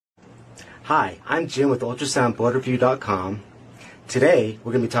Hi, I'm Jim with ultrasoundbloodreview.com. Today,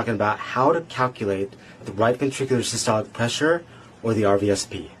 we're going to be talking about how to calculate the right ventricular systolic pressure, or the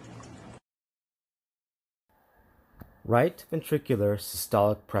RVSP. Right ventricular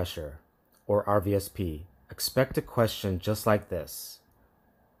systolic pressure, or RVSP. Expect a question just like this.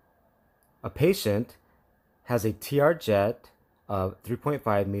 A patient has a TR jet of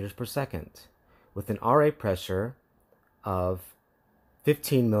 3.5 meters per second with an RA pressure of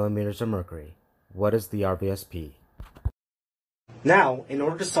 15 millimeters of mercury. What is the RVSP? Now, in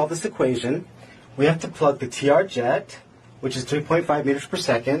order to solve this equation, we have to plug the TR jet, which is 3.5 meters per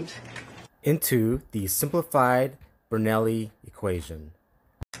second, into the simplified Bernoulli equation.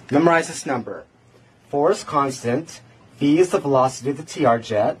 Memorize this number. 4 is constant, v is the velocity of the TR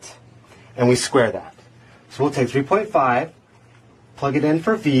jet, and we square that. So we'll take 3.5, plug it in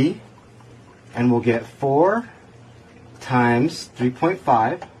for v, and we'll get 4 times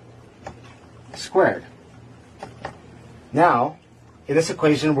 3.5 squared. Now, in this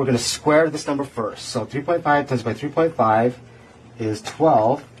equation, we're going to square this number first. So 3.5 times by 3.5 is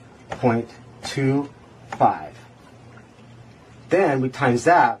 12.25. Then we times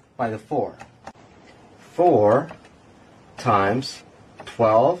that by the 4. 4 times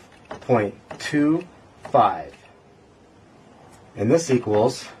 12.25. And this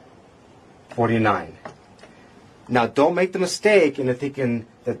equals 49. Now, don't make the mistake in thinking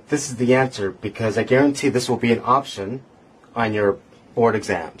that this is the answer, because I guarantee this will be an option on your board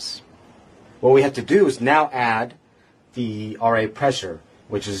exams. What we have to do is now add the RA pressure,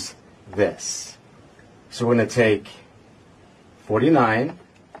 which is this. So we're going to take 49,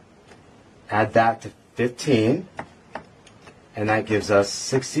 add that to 15, and that gives us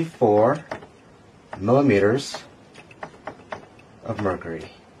 64 millimeters of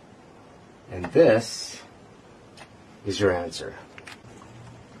mercury. And this is your answer.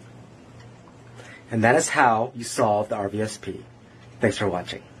 And that is how you solve the RVSP. Thanks for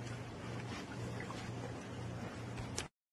watching.